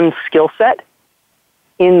number one skill set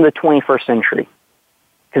in the 21st century.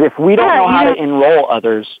 Because if we don't know how to enroll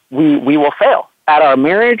others, we will fail. At our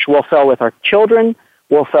marriage, we'll fail with our children,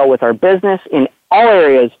 we'll fail with our business. In all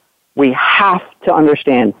areas, we have to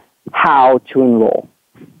understand how to enroll.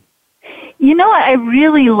 You know what I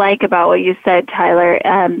really like about what you said, Tyler?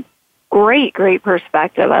 Great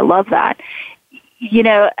perspective. I love that. You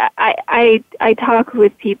know, I talk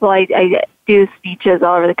with people, I do speeches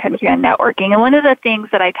all over the country on networking, and one of the things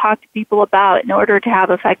that I talk to people about in order to have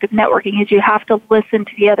effective networking is you have to listen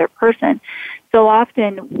to the other person. So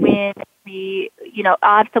often when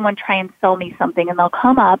I'll have someone try and sell me something, and they'll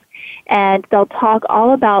come up and they'll talk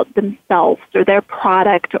all about themselves or their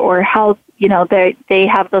product or how, they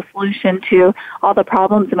have the solution to all the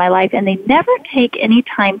problems in my life, and they never take any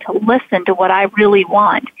time to listen to what I really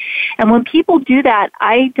want. And when people do that,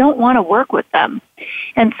 I don't want to work with them.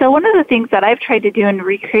 And so one of the things that I've tried to do and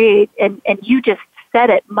recreate, and you just said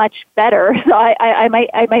it much better, so I might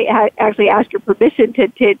actually ask your permission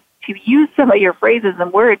to use some of your phrases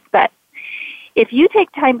and words, but if you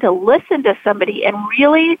take time to listen to somebody and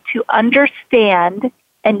really to understand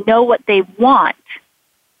and know what they want,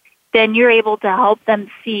 then you're able to help them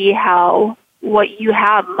see how what you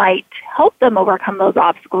have might help them overcome those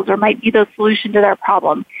obstacles or might be the solution to their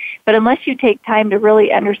problem. But unless you take time to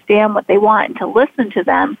really understand what they want and to listen to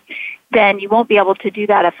them, then you won't be able to do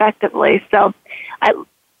that effectively. So I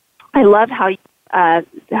love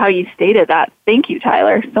how you stated that. Thank you,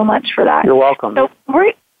 Tyler, so much for that. You're welcome. So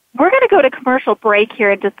we're going to go to commercial break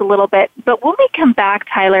here in just a little bit, but when we come back,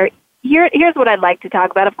 Tyler, here's what I'd like to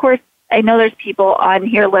talk about. Of course, I know there's people on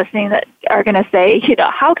here listening that are going to say,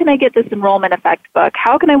 how can I get this Enrollment Effect book?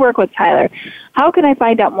 How can I work with Tyler? How can I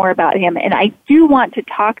find out more about him? And I do want to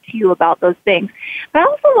talk to you about those things. But I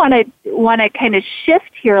also want to kind of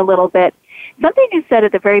shift here a little bit. Something you said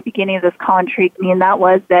at the very beginning of this call intrigued me, and that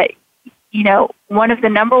was that, one of the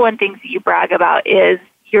number one things that you brag about is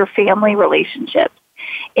your family relationships.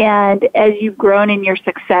 And as you've grown in your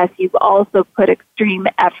success, you've also put extreme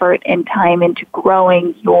effort and time into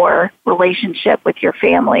growing your relationship with your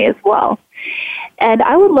family as well. And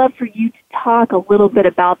I would love for you to talk a little bit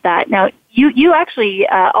about that. Now, you actually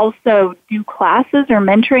also do classes or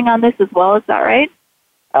mentoring on this as well, is that right?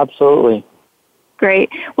 Absolutely. Great.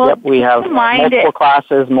 Well, yep, we have multiple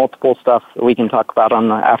classes, multiple stuff that we can talk about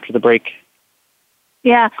after the break.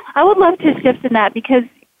 Yeah, I would love to shift in that because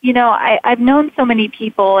I've known so many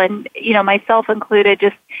people, and, myself included,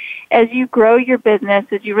 just as you grow your business,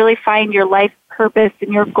 as you really find your life purpose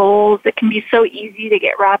and your goals, it can be so easy to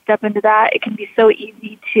get wrapped up into that. It can be so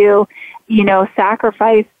easy to,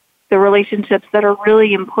 sacrifice the relationships that are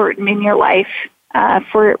really important in your life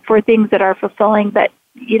for things that are fulfilling. But,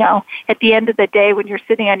 at the end of the day, when you're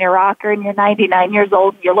sitting on your rocker and you're 99 years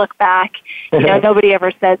old, you look back, nobody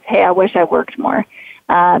ever says, hey, I wish I worked more.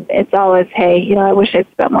 It's always, hey, I wish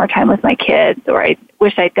I'd spent more time with my kids, or I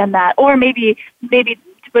wish I'd done that. Or maybe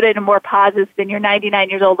to put it in a more positive spin, you're 99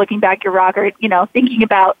 years old looking back your rocker, thinking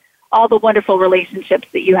about all the wonderful relationships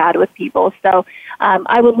that you had with people. So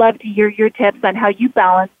I would love to hear your tips on how you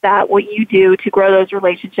balance that, what you do to grow those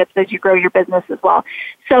relationships as you grow your business as well.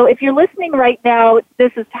 So if you're listening right now,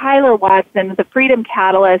 this is Tyler Watson, the Freedom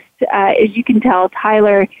Catalyst. As you can tell,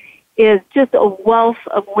 Tyler is just a wealth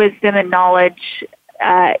of wisdom and knowledge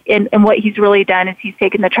and what he's really done is he's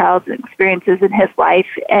taken the trials and experiences in his life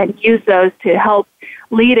and used those to help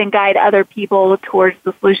lead and guide other people towards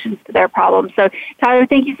the solutions to their problems. So, Tyler,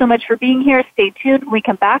 thank you so much for being here. Stay tuned. When we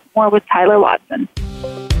come back, more with Tyler Watson.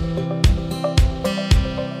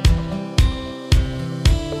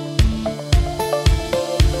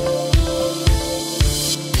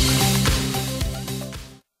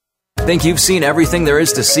 Think you've seen everything there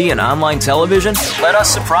is to see in online television? Let us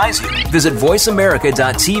surprise you. Visit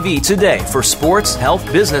voiceamerica.tv today for sports,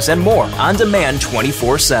 health, business, and more on demand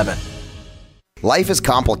 24/7. Life is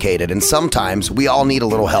complicated, and sometimes we all need a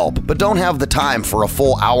little help, but don't have the time for a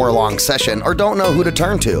full hour-long session or don't know who to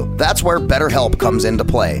turn to. That's where BetterHelp comes into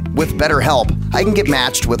play. With BetterHelp, I can get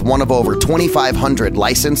matched with one of over 2,500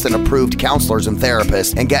 licensed and approved counselors and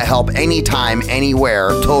therapists and get help anytime, anywhere,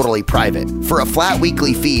 totally private. For a flat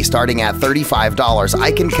weekly fee starting at $35,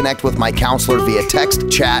 I can connect with my counselor via text,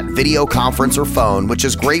 chat, video conference, or phone, which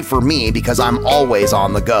is great for me because I'm always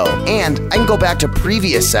on the go. And I can go back to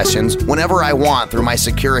previous sessions whenever I want through my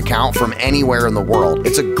secure account from anywhere in the world.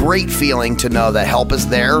 It's a great feeling to know that help is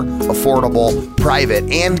there, affordable, private,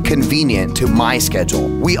 and convenient to my schedule.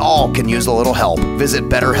 We all can use a little help. Visit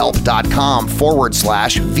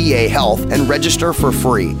betterhelp.com/VA Health and register for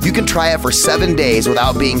free. You can try it for 7 days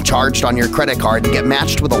without being charged on your credit card and get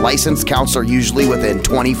matched with a licensed counselor usually within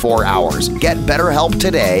 24 hours. Get BetterHelp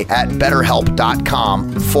today at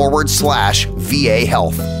betterhelp.com/VA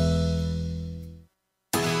Health.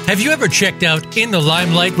 Have you ever checked out In the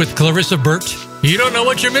Limelight with Clarissa Burt? You don't know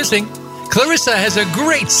what you're missing. Clarissa has a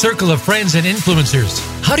great circle of friends and influencers.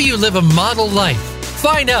 How do you live a model life?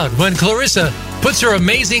 Find out when Clarissa puts her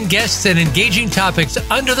amazing guests and engaging topics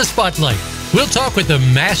under the spotlight. We'll talk with the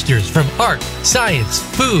masters from art, science,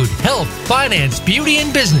 food, health, finance, beauty,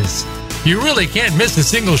 and business. You really can't miss a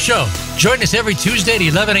single show. Join us every Tuesday at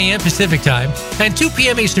 11 a.m. Pacific Time and 2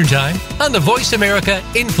 p.m. Eastern Time on the Voice America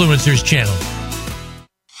Influencers Channel.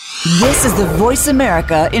 This is the Voice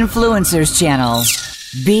America Influencers Channel.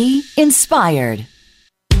 Be inspired.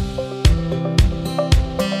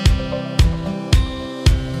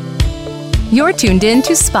 You're tuned in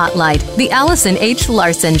to Spotlight, the Allison H.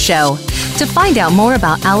 Larson Show. To find out more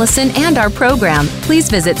about Allison and our program,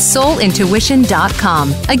 please visit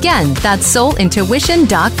soulintuition.com. Again, that's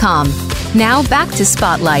soulintuition.com. Now back to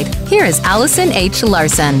Spotlight. Here is Allison H.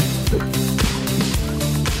 Larson.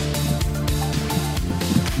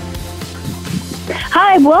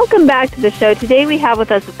 Hi, welcome back to the show. Today we have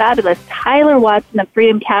with us the fabulous Tyler Watson of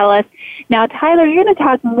Freedom Catalyst. Now, Tyler, you're going to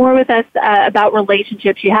talk more with us about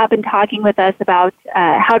relationships. You have been talking with us about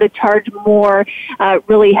how to charge more,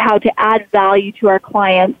 really how to add value to our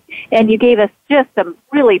clients, and you gave us just some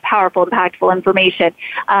really powerful, impactful information.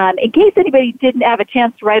 In case anybody didn't have a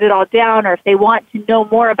chance to write it all down or if they want to know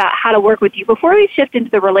more about how to work with you, before we shift into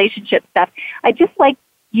the relationship stuff, I'd just like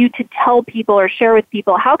you to tell people or share with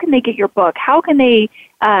people, how can they get your book? How can they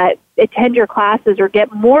attend your classes or get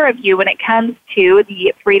more of you when it comes to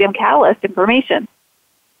the Freedom Catalyst information?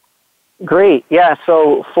 Great. Yeah.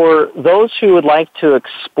 So for those who would like to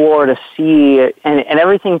explore to see, and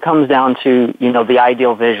everything comes down to, the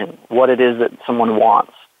ideal vision, what it is that someone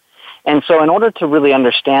wants. And so in order to really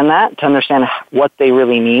understand that, to understand what they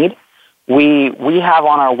really need, we have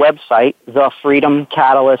on our website,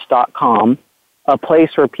 thefreedomcatalyst.com, a place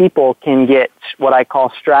where people can get what I call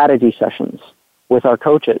strategy sessions with our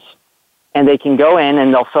coaches. And they can go in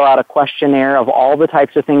and they'll fill out a questionnaire of all the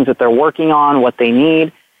types of things that they're working on, what they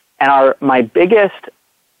need. And my biggest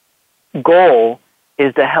goal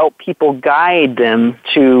is to help people guide them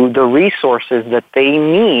to the resources that they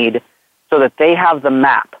need so that they have the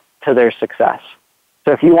map to their success.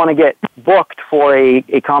 So if you want to get booked for a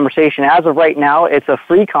conversation, as of right now, it's a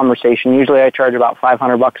free conversation. Usually I charge about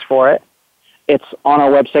 $500 for it. It's on our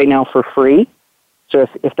website now for free. So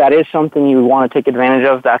if that is something you want to take advantage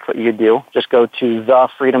of, that's what you do. Just go to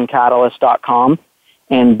thefreedomcatalyst.com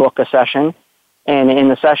and book a session. And in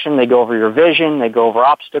the session, they go over your vision, they go over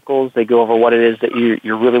obstacles, they go over what it is that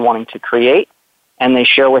you're really wanting to create, and they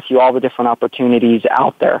share with you all the different opportunities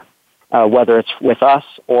out there, whether it's with us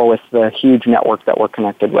or with the huge network that we're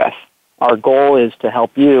connected with. Our goal is to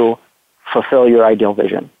help you fulfill your ideal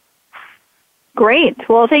vision. Great.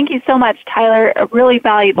 Well, thank you so much, Tyler. Really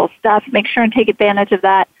valuable stuff. Make sure and take advantage of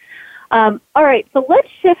that. All right, so let's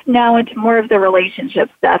shift now into more of the relationship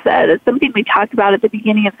stuff. It's something we talked about at the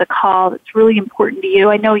beginning of the call that's really important to you.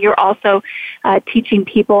 I know you're also teaching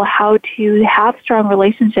people how to have strong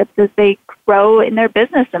relationships as they grow in their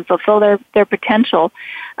business and fulfill their potential.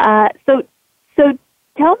 So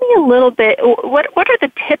tell me a little bit, what are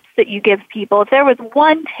the tips that you give people? If there was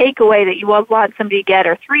one takeaway that you want somebody to get,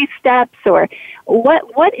 or 3 steps, or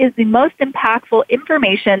what is the most impactful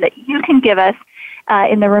information that you can give us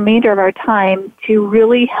in the remainder of our time to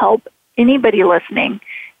really help anybody listening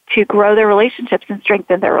to grow their relationships and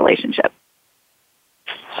strengthen their relationship?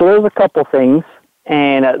 So there's a couple things.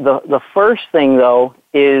 And the first thing, though,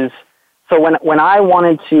 is, so when I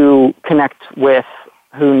wanted to connect with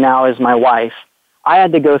who now is my wife, I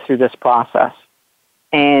had to go through this process.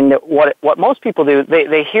 And what most people do,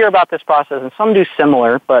 they hear about this process, and some do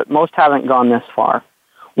similar, but most haven't gone this far.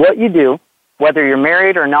 What you do, whether you're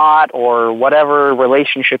married or not, or whatever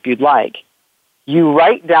relationship you'd like, you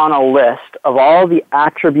write down a list of all the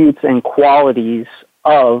attributes and qualities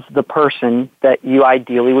of the person that you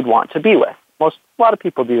ideally would want to be with. A lot of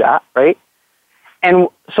people do that, right? And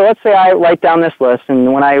so let's say I write down this list,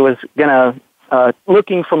 and when I was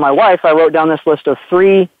looking for my wife, I wrote down this list of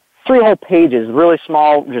three whole pages, really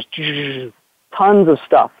small, just tons of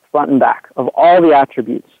stuff, front and back, of all the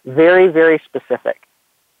attributes, very, very specific.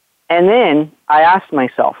 And then I asked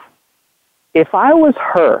myself, if I was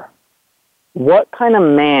her, what kind of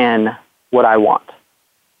man would I want?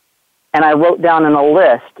 And I wrote down in a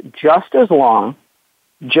list just as long,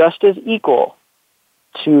 just as equal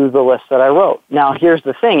to the list that I wrote. Now, here's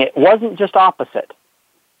the thing. It wasn't just opposite.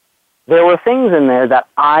 There were things in there that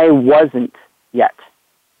I wasn't yet.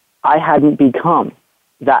 I hadn't become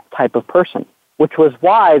that type of person, which was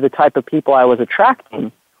why the type of people I was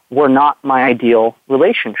attracting were not my ideal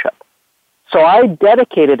relationship. So I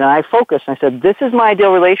dedicated and I focused and I said, this is my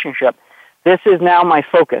ideal relationship. This is now my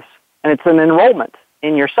focus. And it's an enrollment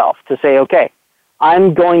in yourself to say, okay,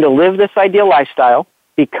 I'm going to live this ideal lifestyle,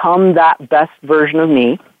 become that best version of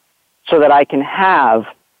me so that I can have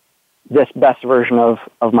this best version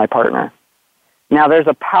of my partner. Now, there's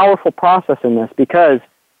a powerful process in this because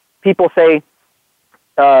people say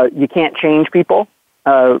you can't change people,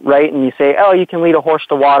 right? And you say, oh, you can lead a horse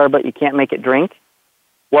to water, but you can't make it drink.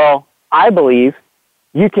 Well, I believe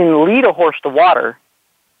you can lead a horse to water,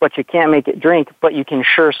 but you can't make it drink, but you can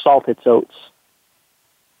sure salt its oats.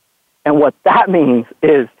 And what that means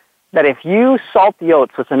is that if you salt the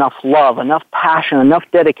oats with enough love, enough passion, enough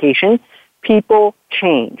dedication, people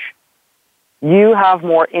change. You have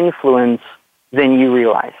more influence than you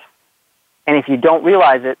realize. And if you don't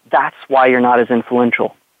realize it, that's why you're not as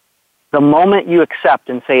influential. The moment you accept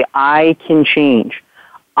and say, I can change,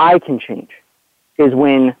 is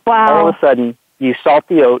when all of a sudden you salt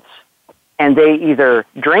the oats and they either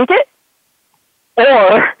drink it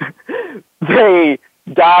or they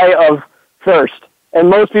die of thirst. And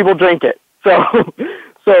most people drink it.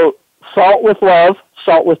 So salt with love,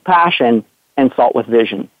 salt with passion, and salt with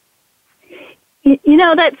vision. You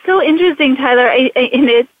know, that's so interesting, Tyler. And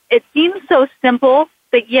it seems so simple,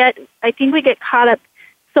 but yet I think we get caught up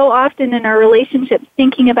so often in our relationships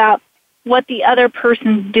thinking about what the other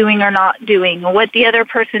person's doing or not doing, or what the other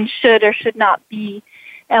person should or should not be.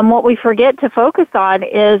 And what we forget to focus on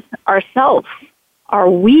is ourselves. Are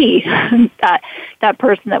we that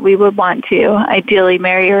person that we would want to ideally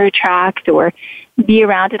marry or attract or be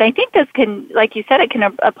around? And I think this can, like you said, it can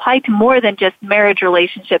apply to more than just marriage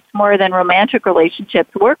relationships, more than romantic relationships,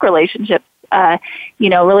 work relationships,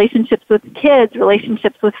 relationships with kids,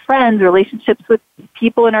 relationships with friends, relationships with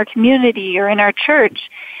people in our community or in our church.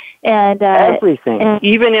 And everything,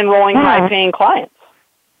 even enrolling high-paying clients.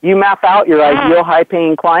 You map out your ideal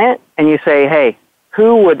high-paying client and you say, hey,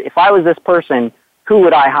 if I was this person, who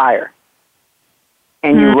would I hire?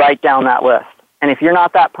 And you write down that list. And if you're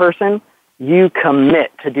not that person, you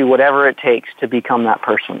commit to do whatever it takes to become that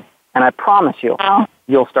person. And I promise you,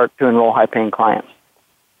 you'll start to enroll high-paying clients.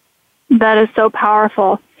 That is so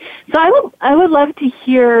powerful. So I would love to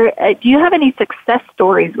hear, do you have any success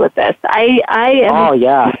stories with this? I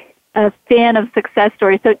am a fan of success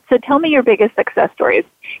stories. So tell me your biggest success stories.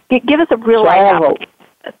 Give us a real life.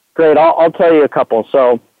 Great. I'll tell you a couple.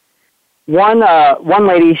 So one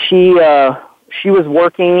lady, she was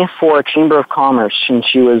working for a chamber of commerce and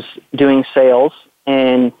she was doing sales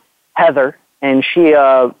in Heather, and she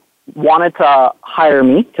wanted to hire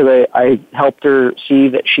me because I helped her see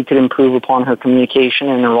that she could improve upon her communication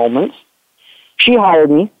and enrollments. She hired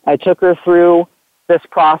me. I took her through this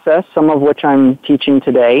process, some of which I'm teaching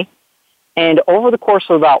today. And over the course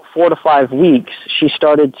of about 4 to 5 weeks, she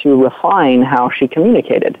started to refine how she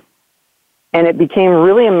communicated. And it became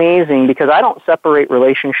really amazing because I don't separate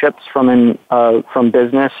relationships from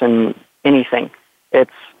business and anything.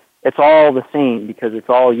 It's all the same because it's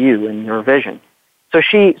all you and your vision. So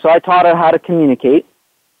I taught her how to communicate.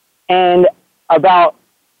 And about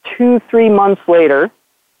 2-3 months later,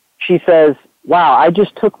 she says, wow, I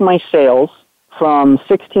just took my sales from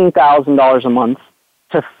 $16,000 a month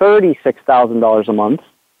to $36,000 a month.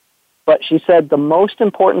 But she said, the most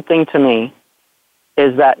important thing to me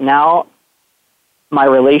is that now my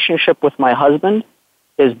relationship with my husband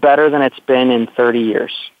is better than it's been in 30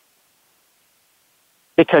 years.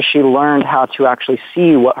 Because she learned how to actually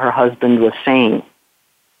see what her husband was saying.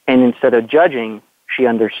 And instead of judging, she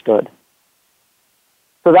understood.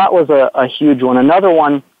 So that was a huge one. Another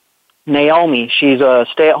one, Naomi, she's a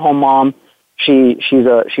stay-at-home mom. She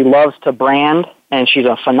loves to brand, and she's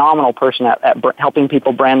a phenomenal person at helping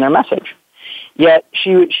people brand their message. Yet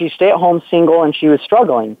she's stay-at-home single, and she was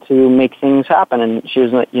struggling to make things happen. And she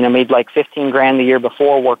was, made like $15,000 the year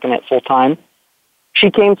before working it full time.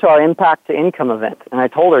 She came to our Impact to Income event, and I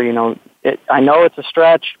told her, I know it's a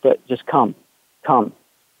stretch, but just come.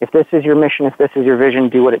 If this is your mission, if this is your vision,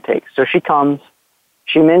 do what it takes. So she comes.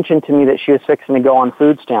 She mentioned to me that she was fixing to go on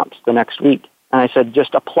food stamps the next week. And I said,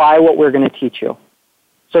 just apply what we're going to teach you.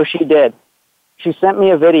 So she did. She sent me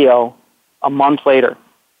a video a month later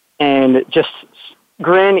and just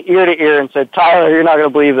grinned ear to ear and said, Tyler, you're not going to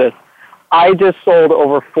believe this. I just sold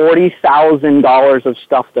over $40,000 of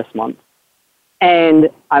stuff this month. And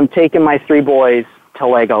I'm taking my 3 boys to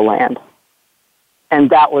Legoland. And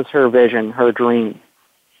that was her vision, her dream.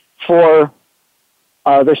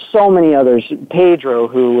 There's so many others. Pedro,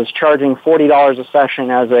 who was charging $40 a session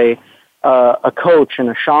as a coach and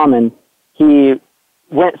a shaman, he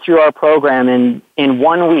went through our program and in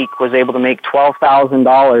 1 week was able to make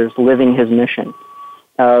 $12,000 living his mission.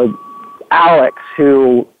 Alex,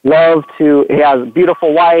 who he has a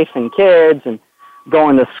beautiful wife and kids and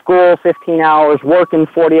going to school 15 hours, working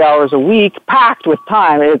 40 hours a week, packed with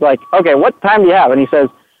time. It's like, okay, what time do you have? And he says,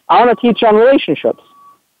 I want to teach you on relationships.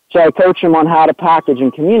 So I coach him on how to package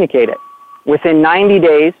and communicate it. Within 90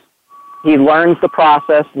 days, he learns the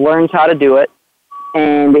process, learns how to do it,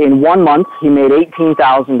 and in 1 month, he made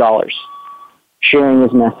 $18,000 sharing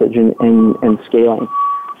his message and scaling.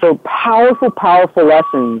 So powerful, powerful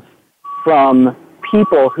lessons from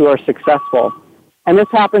people who are successful. And this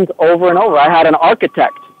happens over and over. I had an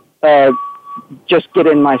architect just get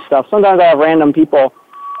in my stuff. Sometimes I have random people,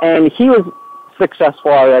 and he was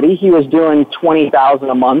successful already. He was doing $20,000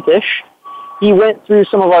 a month-ish. He went through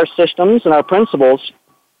some of our systems and our principles,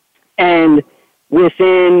 and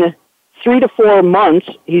within 3 to 4 months,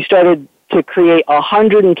 he started to create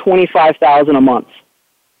 $125,000 a month.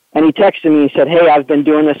 And he texted me and said, hey, I've been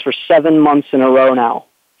doing this for 7 months in a row now.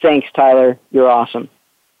 Thanks, Tyler. You're awesome.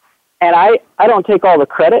 And I don't take all the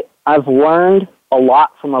credit. I've learned a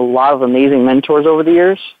lot from a lot of amazing mentors over the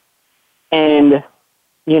years. And,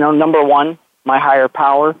 number 1, my higher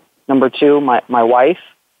power. Number 2, my wife.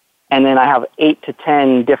 And then I have 8 to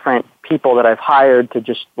 10 different people that I've hired to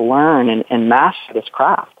just learn and master this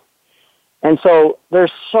craft. And so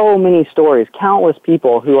there's so many stories, countless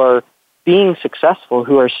people who are being successful,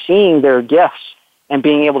 who are seeing their gifts and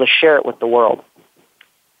being able to share it with the world.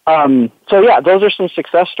 So yeah, those are some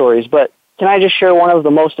success stories, but can I just share one of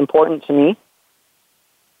the most important to me?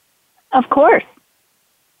 Of course.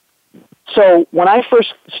 So when I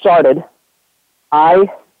first started, and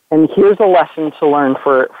here's a lesson to learn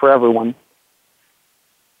for everyone.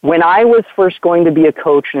 When I was first going to be a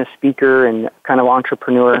coach and a speaker and kind of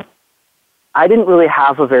entrepreneur, I didn't really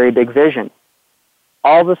have a very big vision.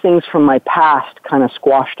 All the things from my past kind of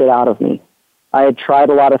squashed it out of me. I had tried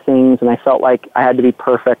a lot of things, and I felt like I had to be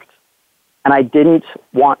perfect. And I didn't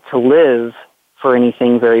want to live for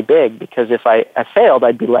anything very big, because if I failed,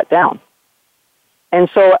 I'd be let down. And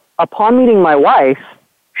so upon meeting my wife,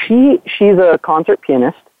 she's a concert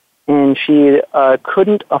pianist, and she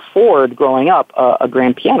couldn't afford, growing up, a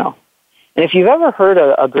grand piano. And if you've ever heard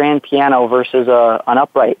a grand piano versus an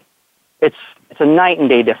upright, it's a night and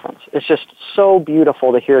day difference. It's just so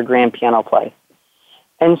beautiful to hear a grand piano play.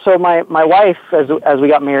 And so my wife, as we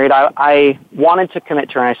got married, I wanted to commit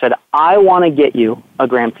to her, and I said, I want to get you a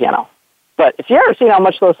grand piano. But if you ever seen how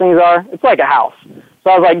much those things are, it's like a house. So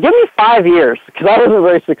I was like, give me 5 years, because I wasn't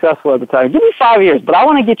very successful at the time. Give me 5 years, but I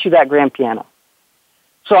want to get you that grand piano.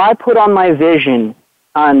 So I put on my vision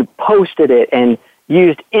and posted it and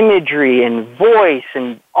used imagery and voice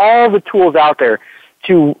and all the tools out there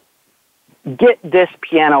to get this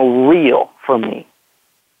piano real for me.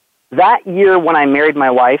 That year when I married my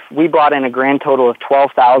wife, we brought in a grand total of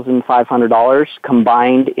 $12,500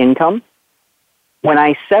 combined income. When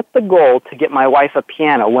I set the goal to get my wife a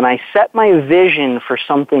piano, when I set my vision for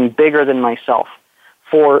something bigger than myself,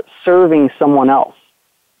 for serving someone else,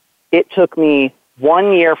 it took me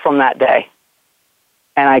 1 year from that day,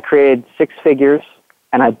 and I created 6 figures,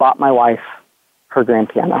 and I bought my wife her grand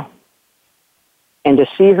piano. And to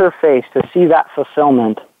see her face, to see that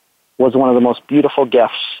fulfillment, was one of the most beautiful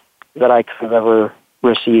gifts that I could have ever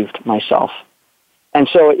received myself. And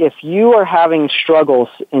so if you are having struggles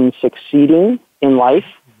in succeeding in life,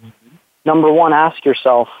 number one, ask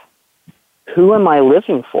yourself, who am I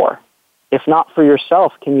living for? If not for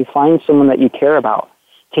yourself, can you find someone that you care about?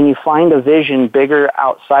 Can you find a vision bigger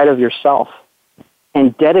outside of yourself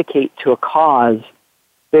and dedicate to a cause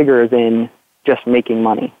bigger than just making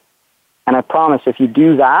money? And I promise if you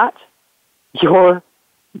do that, your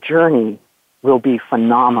journey will be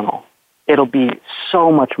phenomenal. It'll be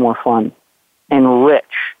so much more fun and rich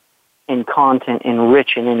in content and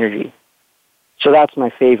rich in energy. So that's my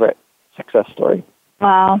favorite success story.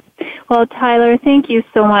 Wow. Well, Tyler, thank you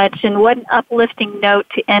so much. And what an uplifting note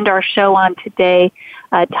to end our show on today.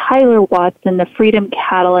 Tyler Watson, the Freedom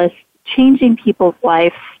Catalyst, changing people's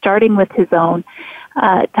lives, starting with his own.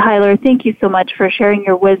 Tyler, thank you so much for sharing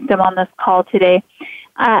your wisdom on this call today.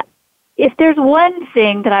 If there's one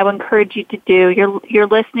thing that I would encourage you to do, you're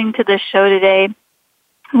listening to this show today,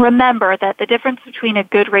 remember that the difference between a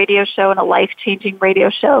good radio show and a life-changing radio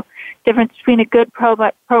show, difference between a good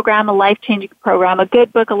program, a life-changing program, a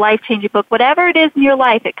good book, a life-changing book, whatever it is in your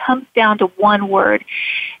life, it comes down to one word,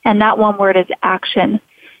 and that one word is action.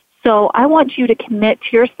 So I want you to commit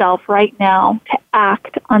to yourself right now to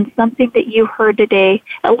act on something that you heard today,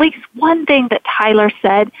 at least one thing that Tyler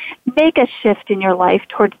said. Make a shift in your life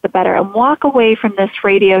towards the better and walk away from this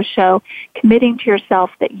radio show committing to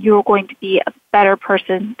yourself that you're going to be a better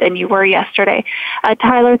person than you were yesterday.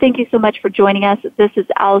 Tyler, thank you so much for joining us. This is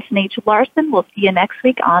Allison H. Larson. We'll see you next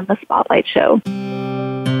week on The Spotlight Show.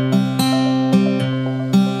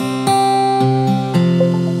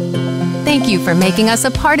 Thank you for making us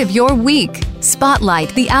a part of your week. Spotlight,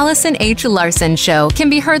 the Allison H. Larson Show, can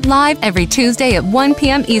be heard live every Tuesday at 1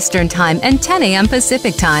 p.m. Eastern Time and 10 a.m.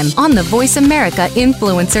 Pacific Time on the Voice America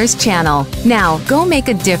Influencers channel. Now, go make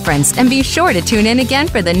a difference and be sure to tune in again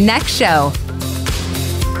for the next show.